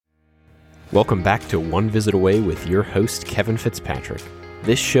Welcome back to One Visit Away with your host, Kevin Fitzpatrick.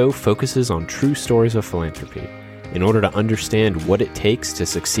 This show focuses on true stories of philanthropy in order to understand what it takes to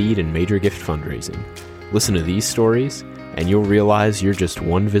succeed in major gift fundraising. Listen to these stories, and you'll realize you're just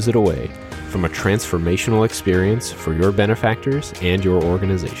one visit away from a transformational experience for your benefactors and your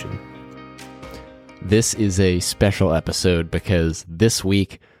organization. This is a special episode because this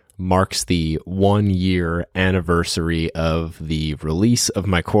week marks the 1-year anniversary of the release of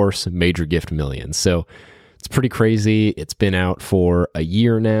my course, Major Gift Millions. So it's pretty crazy. It's been out for a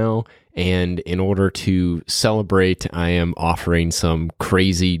year now, and in order to celebrate, I am offering some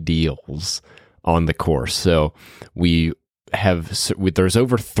crazy deals on the course. So there's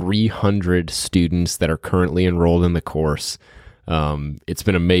over 300 students that are currently enrolled in the course. It's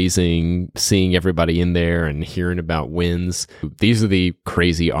been amazing seeing everybody in there and hearing about wins. These are the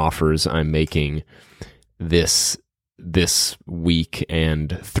crazy offers I'm making this week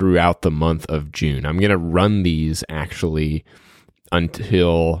and throughout the month of June. I'm going to run these actually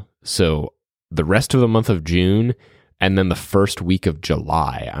until the rest of the month of June, and then the first week of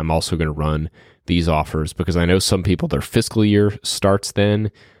July. I'm also going to run these offers because I know some people, their fiscal year starts then,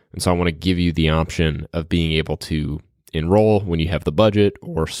 and so I want to give you the option of being able to enroll when you have the budget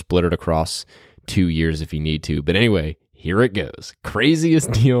or split it across 2 years if you need to. But anyway, here it goes. Craziest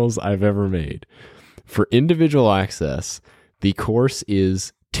deals I've ever made. For individual access, the course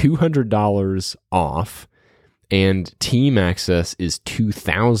is $200 off, and team access is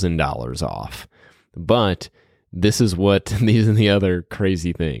 $2,000 off. But these are the other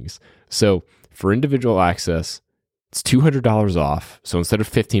crazy things. So for individual access, it's $200 off. So instead of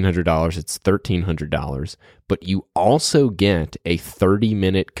 $1,500, it's $1,300. But you also get a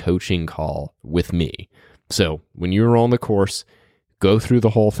 30-minute coaching call with me. So when you enroll in the course, go through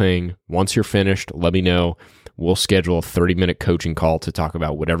the whole thing. Once you're finished, let me know. We'll schedule a 30-minute coaching call to talk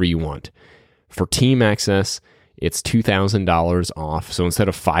about whatever you want. For team access, it's $2,000 off. So instead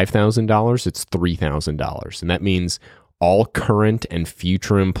of $5,000, it's $3,000. And that means all current and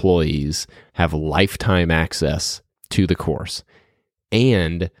future employees have lifetime access to the course.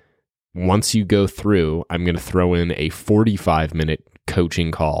 And once you go through, I'm going to throw in a 45-minute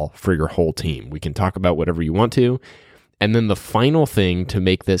coaching call for your whole team. We can talk about whatever you want to. And then the final thing to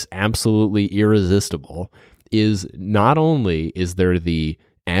make this absolutely irresistible is not only is there the,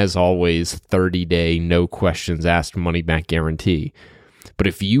 as always, 30-day, no questions asked money back guarantee, but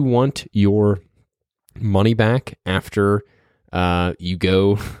if you want your money back after you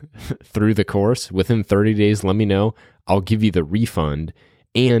go through the course, within 30 days, let me know. I'll give you the refund.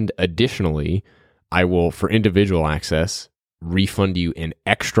 And additionally, I will, for individual access, refund you an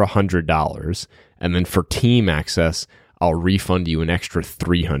extra $100. And then for team access, I'll refund you an extra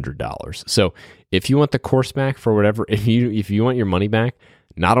 $300. So if you want the course back for whatever, if you want your money back,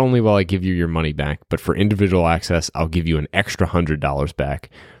 not only will I give you your money back, but for individual access, I'll give you an extra $100 back.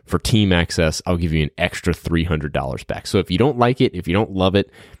 For team access, I'll give you an extra $300 back. So if you don't like it, if you don't love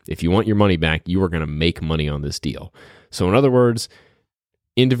it, if you want your money back, you are going to make money on this deal. So in other words,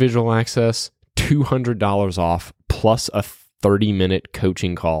 individual access, $200 off plus a 30-minute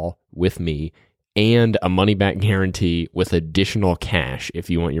coaching call with me and a money back guarantee with additional cash if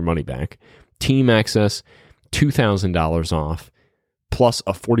you want your money back. Team access, $2,000 off plus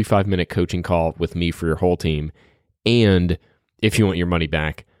a 45-minute coaching call with me for your whole team. And if you want your money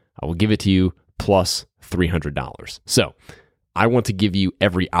back, I will give it to you plus $300. So I want to give you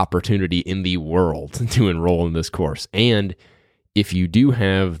every opportunity in the world to enroll in this course. And if you do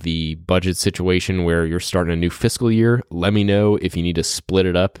have the budget situation where you're starting a new fiscal year, let me know. If you need to split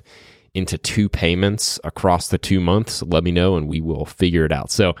it up into 2 payments across the 2 months, let me know and we will figure it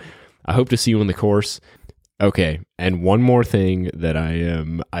out. So I hope to see you in the course. Okay, and one more thing that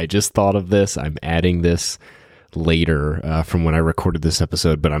I just thought of this. I'm adding this later from when I recorded this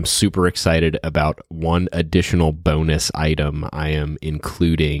episode, but I'm super excited about one additional bonus item I am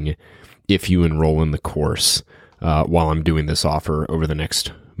including if you enroll in the course while I'm doing this offer over the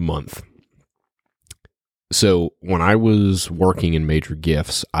next month. So when I was working in Major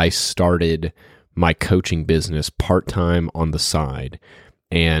Gifts, I started my coaching business part-time on the side.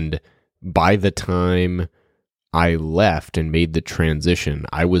 And by the time I left and made the transition,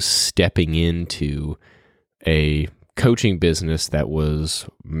 I was stepping into a coaching business that was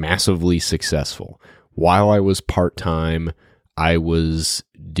massively successful. While I was part-time, I was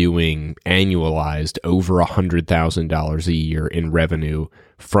doing annualized over $100,000 a year in revenue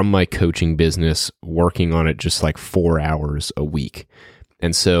from my coaching business, working on it just like 4 hours a week.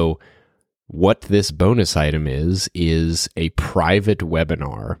 And so what this bonus item is a private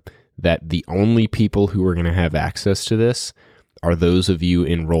webinar that the only people who are going to have access to this are those of you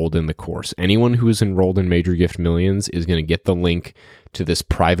enrolled in the course. Anyone who is enrolled in Major Gift Millions is going to get the link to this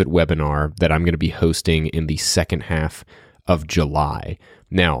private webinar that I'm going to be hosting in the second half of July.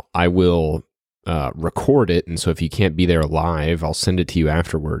 Now, I will record it, and so if you can't be there live, I'll send it to you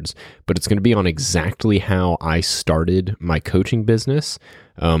afterwards. But it's going to be on exactly how I started my coaching business,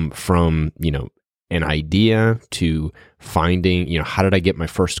 from an idea to finding, how did I get my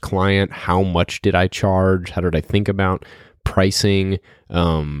first client? How much did I charge? How did I think about pricing?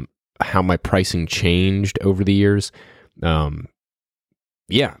 How my pricing changed over the years. I'm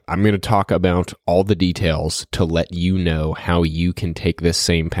going to talk about all the details to let you know how you can take this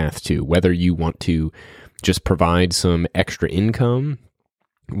same path too, whether you want to just provide some extra income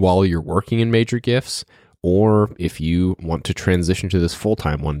while you're working in Major Gifts, or if you want to transition to this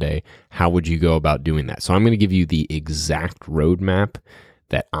full-time one day, how would you go about doing that? So I'm going to give you the exact roadmap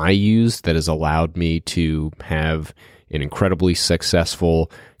that I use that has allowed me to have an incredibly successful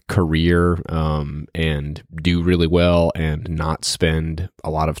career, and do really well and not spend a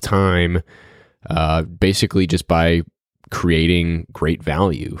lot of time, basically just by creating great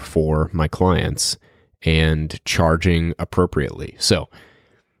value for my clients and charging appropriately. So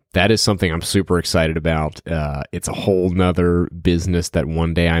that is something I'm super excited about. It's a whole nother business that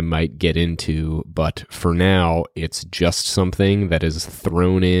one day I might get into, but for now, it's just something that is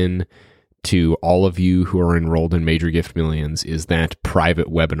thrown in to all of you who are enrolled in Major Gift Millions, is that private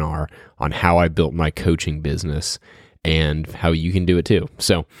webinar on how I built my coaching business and how you can do it too.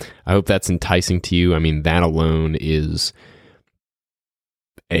 So I hope that's enticing to you. I mean, that alone is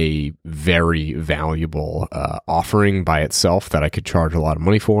a very valuable offering by itself that I could charge a lot of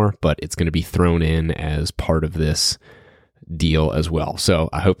money for, but it's going to be thrown in as part of this deal as well. So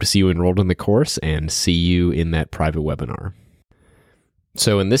I hope to see you enrolled in the course and see you in that private webinar.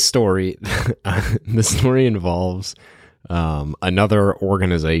 So in this story, the story involves another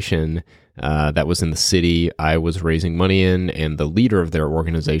organization that was in the city I was raising money in, and the leader of their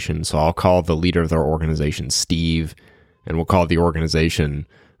organization, so I'll call the leader of their organization Steve, and we'll call the organization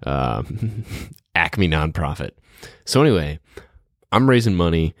Acme Nonprofit. So anyway, I'm raising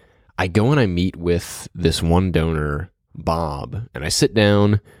money. I go and I meet with this one donor, Bob, and I sit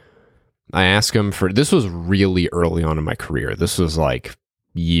down. I ask him for, this was really early on in my career. This was like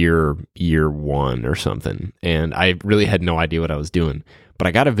year one or something. And I really had no idea what I was doing. But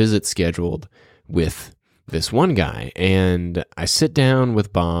I got a visit scheduled with this one guy. And I sit down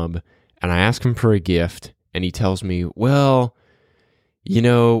with Bob and I ask him for a gift. And he tells me, well,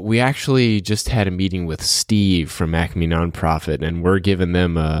 we actually just had a meeting with Steve from Acme Nonprofit, and we're giving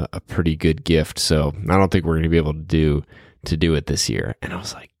them a pretty good gift. So I don't think we're going to be able to do it this year. And I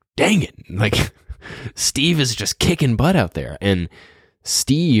was like, dang it. Like, Steve is just kicking butt out there. And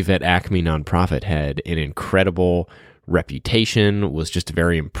Steve at Acme Nonprofit had an incredible reputation, was just a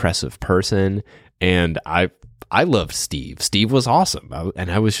very impressive person. And I loved Steve. Steve was awesome.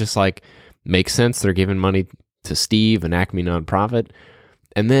 And I was just like, makes sense. They're giving money to Steve and Acme Nonprofit.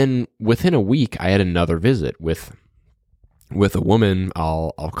 And then within a week, I had another visit with a woman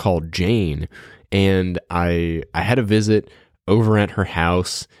I'll call Jane. And I had a visit over at her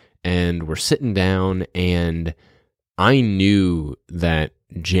house, and we're sitting down, and I knew that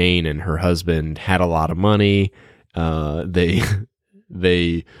Jane and her husband had a lot of money. They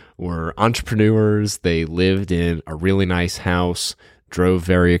were entrepreneurs. They lived in a really nice house, drove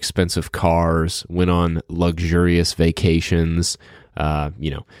very expensive cars, went on luxurious vacations,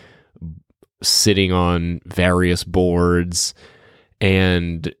 sitting on various boards,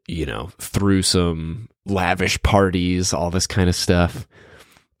 and, threw some lavish parties, all this kind of stuff.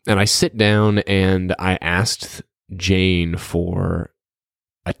 And I sit down and I asked Jane for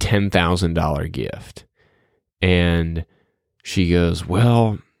a $10,000 gift. And she goes,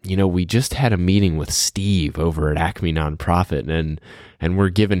 well, we just had a meeting with Steve over at Acme Nonprofit, and we're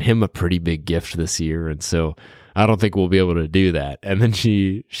giving him a pretty big gift this year. And so I don't think we'll be able to do that. And then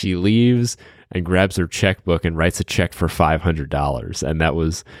she leaves and grabs her checkbook and writes a check for $500. And that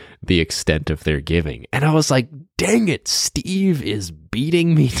was the extent of their giving. And I was like, dang it, Steve is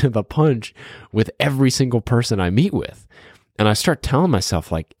beating me to the punch with every single person I meet with. And I start telling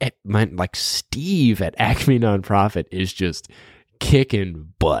myself, like Steve at Acme Nonprofit is just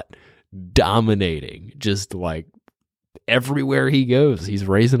kicking butt, dominating, just like everywhere he goes, he's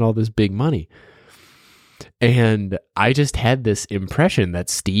raising all this big money. And I just had this impression that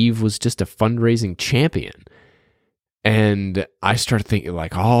Steve was just a fundraising champion. And I started thinking,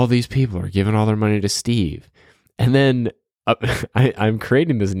 like, all these people are giving all their money to Steve. And then I'm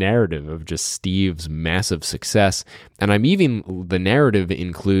creating this narrative of just Steve's massive success. And the narrative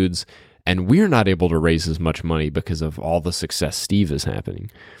includes And we're not able to raise as much money because of all the success Steve is happening.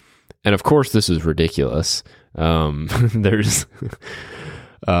 And of course, this is ridiculous. There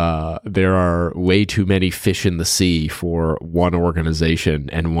are way too many fish in the sea for one organization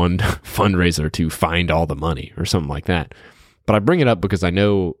and one fundraiser to find all the money or something like that. But I bring it up because I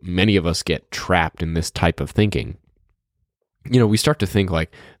know many of us get trapped in this type of thinking. We start to think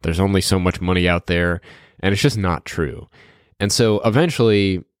like there's only so much money out there, and it's just not true. And so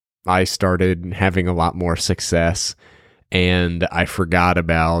eventually I started having a lot more success, and I forgot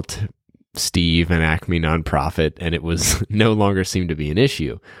about Steve and Acme Nonprofit, and it was no longer seemed to be an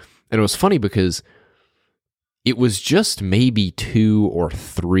issue. And it was funny because it was just maybe 2 or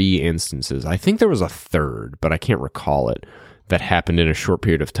 3 instances. I think there was a third, but I can't recall it, that happened in a short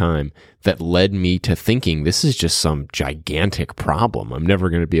period of time that led me to thinking this is just some gigantic problem I'm never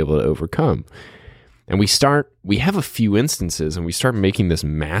going to be able to overcome. And we have a few instances and we start making this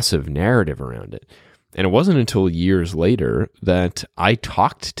massive narrative around it. And it wasn't until years later that I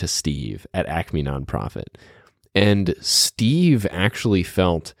talked to Steve at Acme Nonprofit. And Steve actually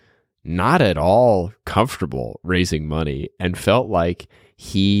felt not at all comfortable raising money and felt like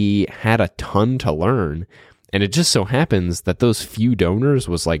he had a ton to learn. And it just so happens that those few donors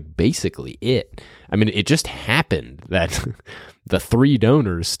was like basically it. I mean, it just happened that the 3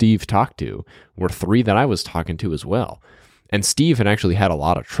 donors Steve talked to were 3 that I was talking to as well. And Steve had actually had a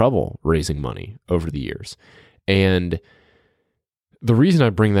lot of trouble raising money over the years. And the reason I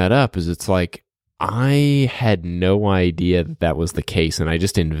bring that up is it's like I had no idea that was the case. And I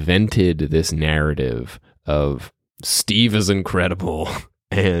just invented this narrative of Steve is incredible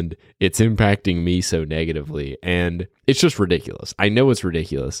and it's impacting me so negatively. And it's just ridiculous. I know it's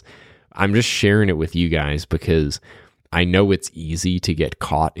ridiculous. I'm just sharing it with you guys because I know it's easy to get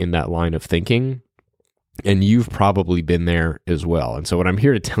caught in that line of thinking. And you've probably been there as well. And so what I'm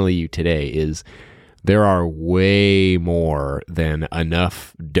here to tell you today is there are way more than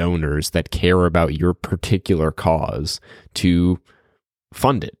enough donors that care about your particular cause to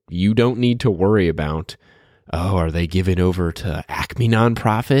fund it. You don't need to worry about, are they giving over to Acme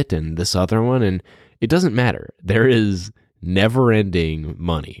Nonprofit and this other one? And it doesn't matter. There is never-ending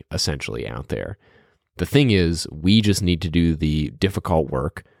money essentially out there. The thing is, we just need to do the difficult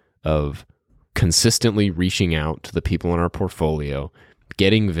work of consistently reaching out to the people in our portfolio,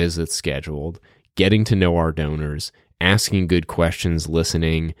 getting visits scheduled, getting to know our donors, asking good questions,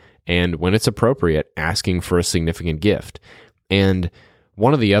 listening, and when it's appropriate, asking for a significant gift. And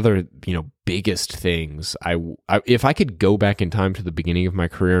one of the other, biggest things, if I could go back in time to the beginning of my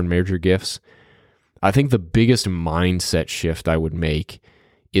career in major gifts, I think the biggest mindset shift I would make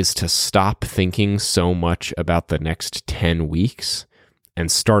is to stop thinking so much about the next 10 weeks and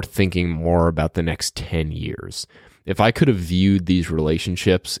start thinking more about the next 10 years. If I could have viewed these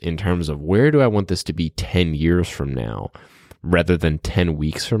relationships in terms of where do I want this to be 10 years from now, rather than 10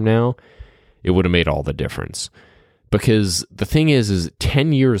 weeks from now, it would have made all the difference. Because the thing is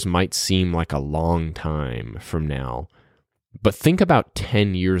 10 years might seem like a long time from now, but think about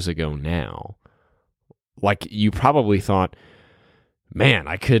 10 years ago now. Like you probably thought, man,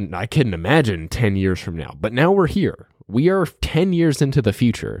 I couldn't imagine 10 years from now. But now we're here. We are 10 years into the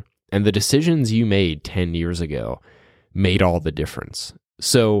future, and the decisions you made 10 years ago made all the difference.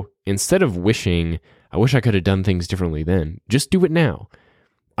 So instead of wishing, I wish I could have done things differently then, just do it now.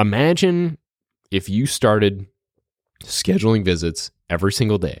 Imagine if you started scheduling visits every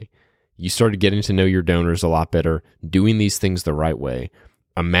single day. You started getting to know your donors a lot better, doing these things the right way.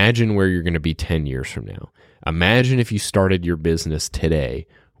 Imagine where you're going to be 10 years from now. Imagine if you started your business today,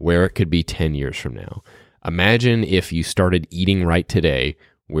 where it could be 10 years from now. Imagine if you started eating right today,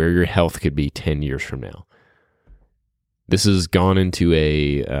 where your health could be 10 years from now. This has gone into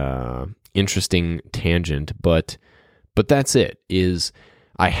a interesting tangent, but that's it.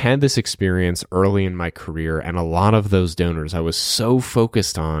 I had this experience early in my career, and a lot of those donors, I was so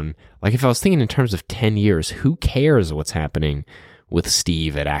focused on, like if I was thinking in terms of 10 years, who cares what's happening with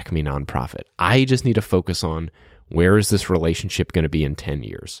Steve at Acme Nonprofit? I just need to focus on where is this relationship going to be in 10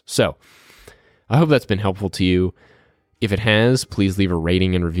 years. So I hope that's been helpful to you. If it has, please leave a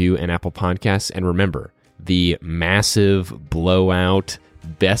rating and review in Apple Podcasts. And remember, the massive blowout,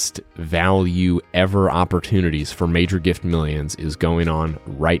 best value ever opportunities for Major Gift Millions is going on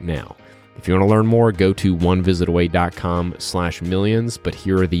right now. If you want to learn more, go to onevisitaway.com/millions. But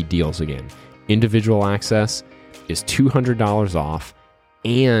here are the deals again. Individual access is $200 off,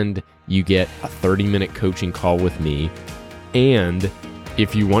 and you get a 30-minute coaching call with me. And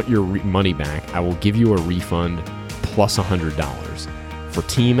if you want your money back, I will give you a refund plus $100. For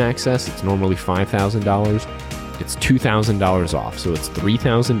team access, it's normally $5,000. It's $2,000 off, so it's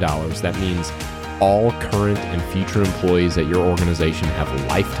 $3,000. That means all current and future employees at your organization have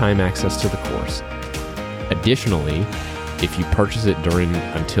lifetime access to the course. Additionally, if you purchase it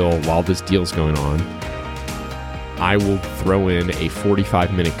while this deal's going on, I will throw in a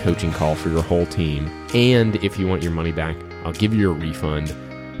 45-minute coaching call for your whole team. And if you want your money back, I'll give you a refund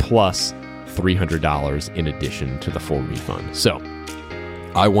plus $300 in addition to the full refund. So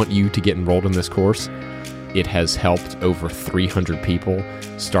I want you to get enrolled in this course. It has helped over 300 people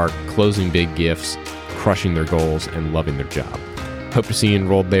start closing big gifts, crushing their goals, and loving their job. Hope to see you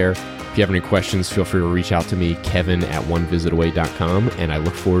enrolled there. If you have any questions, feel free to reach out to me, kevin@onevisitaway.com, and I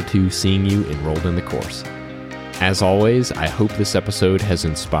look forward to seeing you enrolled in the course. As always, I hope this episode has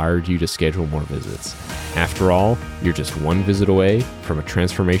inspired you to schedule more visits. After all, you're just one visit away from a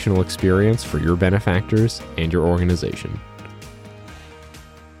transformational experience for your benefactors and your organization.